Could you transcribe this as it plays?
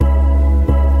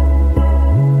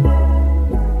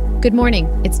Good morning.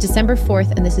 It's December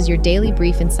 4th, and this is your daily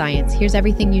brief in science. Here's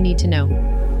everything you need to know.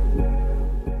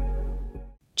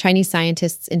 Chinese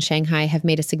scientists in Shanghai have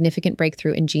made a significant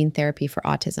breakthrough in gene therapy for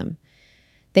autism.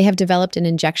 They have developed an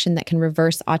injection that can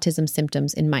reverse autism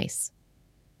symptoms in mice.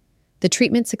 The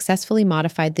treatment successfully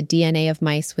modified the DNA of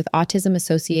mice with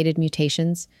autism-associated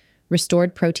mutations,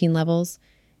 restored protein levels,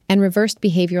 and reversed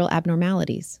behavioral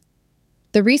abnormalities.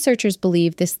 The researchers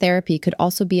believe this therapy could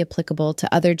also be applicable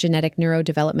to other genetic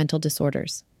neurodevelopmental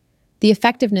disorders. The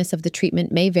effectiveness of the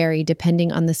treatment may vary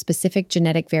depending on the specific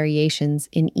genetic variations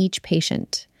in each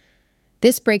patient.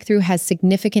 This breakthrough has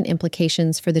significant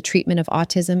implications for the treatment of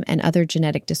autism and other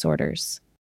genetic disorders.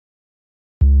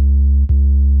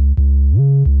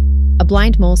 A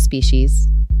blind mole species,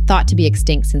 thought to be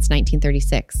extinct since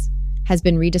 1936, has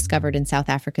been rediscovered in South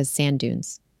Africa's sand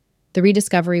dunes. The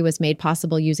rediscovery was made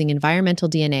possible using environmental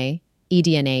DNA,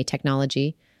 eDNA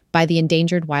technology, by the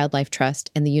Endangered Wildlife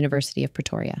Trust and the University of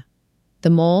Pretoria. The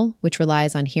mole, which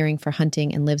relies on hearing for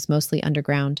hunting and lives mostly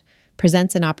underground,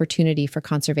 presents an opportunity for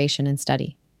conservation and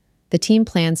study. The team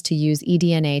plans to use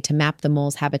eDNA to map the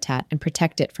mole's habitat and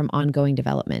protect it from ongoing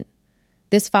development.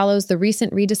 This follows the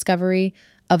recent rediscovery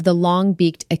of the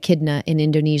long-beaked echidna in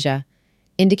Indonesia,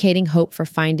 indicating hope for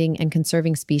finding and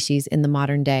conserving species in the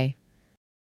modern day.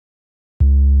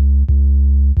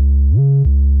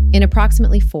 In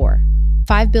approximately 5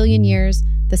 billion years,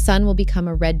 the sun will become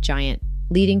a red giant,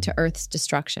 leading to Earth's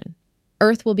destruction.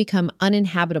 Earth will become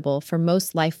uninhabitable for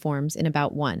most life forms in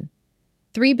about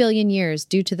 3 billion years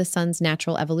due to the sun's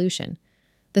natural evolution.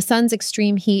 The sun's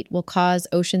extreme heat will cause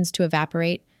oceans to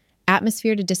evaporate,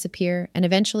 atmosphere to disappear, and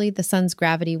eventually the sun's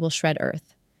gravity will shred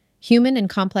Earth. Human and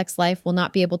complex life will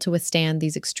not be able to withstand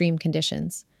these extreme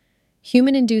conditions.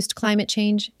 Human-induced climate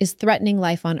change is threatening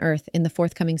life on Earth in the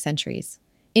forthcoming centuries.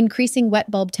 Increasing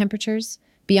wet bulb temperatures,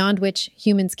 beyond which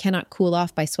humans cannot cool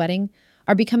off by sweating,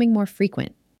 are becoming more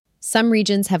frequent. Some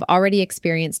regions have already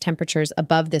experienced temperatures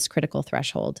above this critical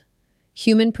threshold.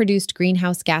 Human-produced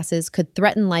greenhouse gases could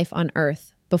threaten life on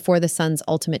Earth before the sun's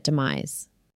ultimate demise.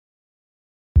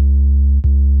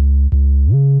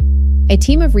 A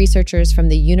team of researchers from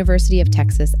the University of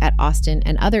Texas at Austin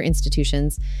and other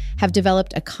institutions have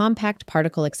developed a compact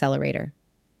particle accelerator.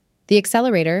 The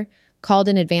accelerator, called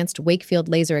an Advanced Wakefield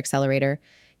Laser Accelerator,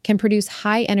 can produce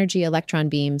high-energy electron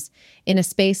beams in a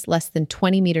space less than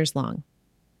 20 meters long.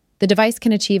 The device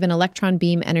can achieve an electron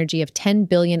beam energy of 10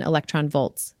 billion electron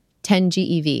volts, 10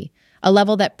 GeV, a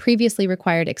level that previously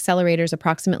required accelerators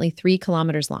approximately 3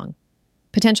 kilometers long.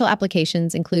 Potential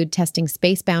applications include testing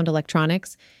space-bound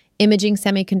electronics, imaging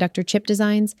semiconductor chip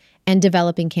designs, and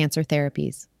developing cancer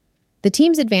therapies. The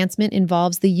team's advancement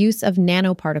involves the use of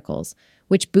nanoparticles,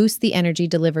 which boosts the energy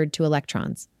delivered to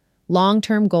electrons.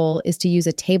 Long-term goal is to use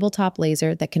a tabletop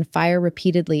laser that can fire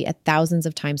repeatedly at thousands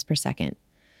of times per second.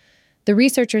 The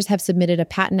researchers have submitted a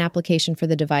patent application for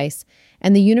the device,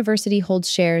 and the university holds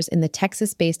shares in the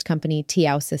Texas-based company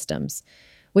TIAO Systems,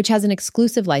 which has an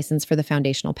exclusive license for the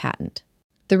foundational patent.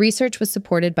 The research was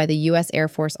supported by the U.S. Air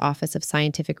Force Office of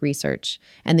Scientific Research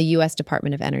and the U.S.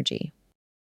 Department of Energy.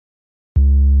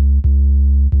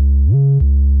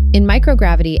 In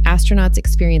microgravity, astronauts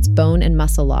experience bone and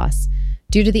muscle loss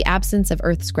due to the absence of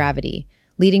Earth's gravity,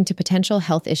 leading to potential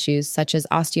health issues such as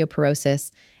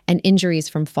osteoporosis and injuries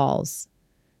from falls.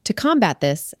 To combat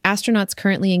this, astronauts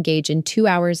currently engage in 2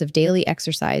 hours of daily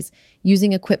exercise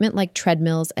using equipment like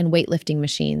treadmills and weightlifting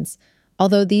machines,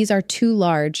 although these are too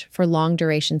large for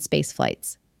long-duration space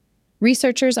flights.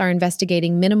 Researchers are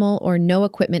investigating minimal or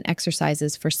no-equipment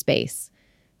exercises for space,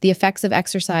 the effects of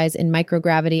exercise in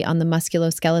microgravity on the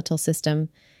musculoskeletal system,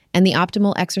 and the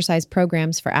optimal exercise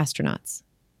programs for astronauts.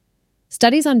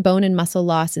 Studies on bone and muscle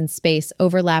loss in space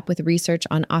overlap with research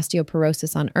on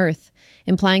osteoporosis on Earth,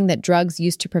 implying that drugs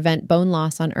used to prevent bone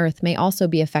loss on Earth may also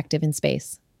be effective in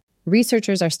space.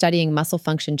 Researchers are studying muscle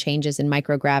function changes in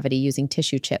microgravity using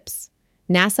tissue chips.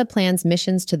 NASA plans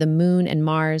missions to the Moon and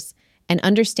Mars, and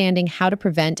understanding how to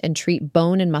prevent and treat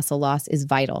bone and muscle loss is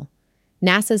vital.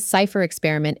 NASA's CIPHER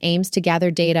experiment aims to gather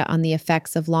data on the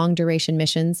effects of long-duration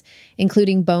missions,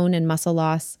 including bone and muscle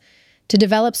loss, to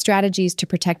develop strategies to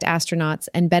protect astronauts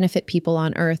and benefit people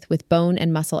on Earth with bone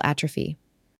and muscle atrophy.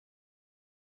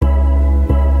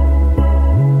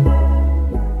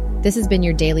 This has been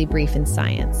your daily brief in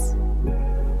science.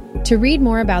 To read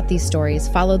more about these stories,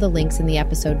 follow the links in the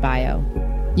episode bio.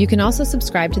 You can also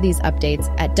subscribe to these updates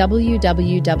at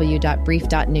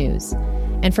www.brief.news.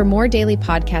 And for more daily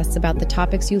podcasts about the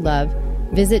topics you love,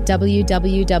 visit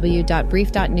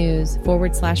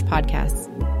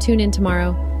www.brief.news/podcasts. Tune in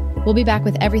tomorrow. We'll be back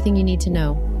with everything you need to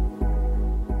know.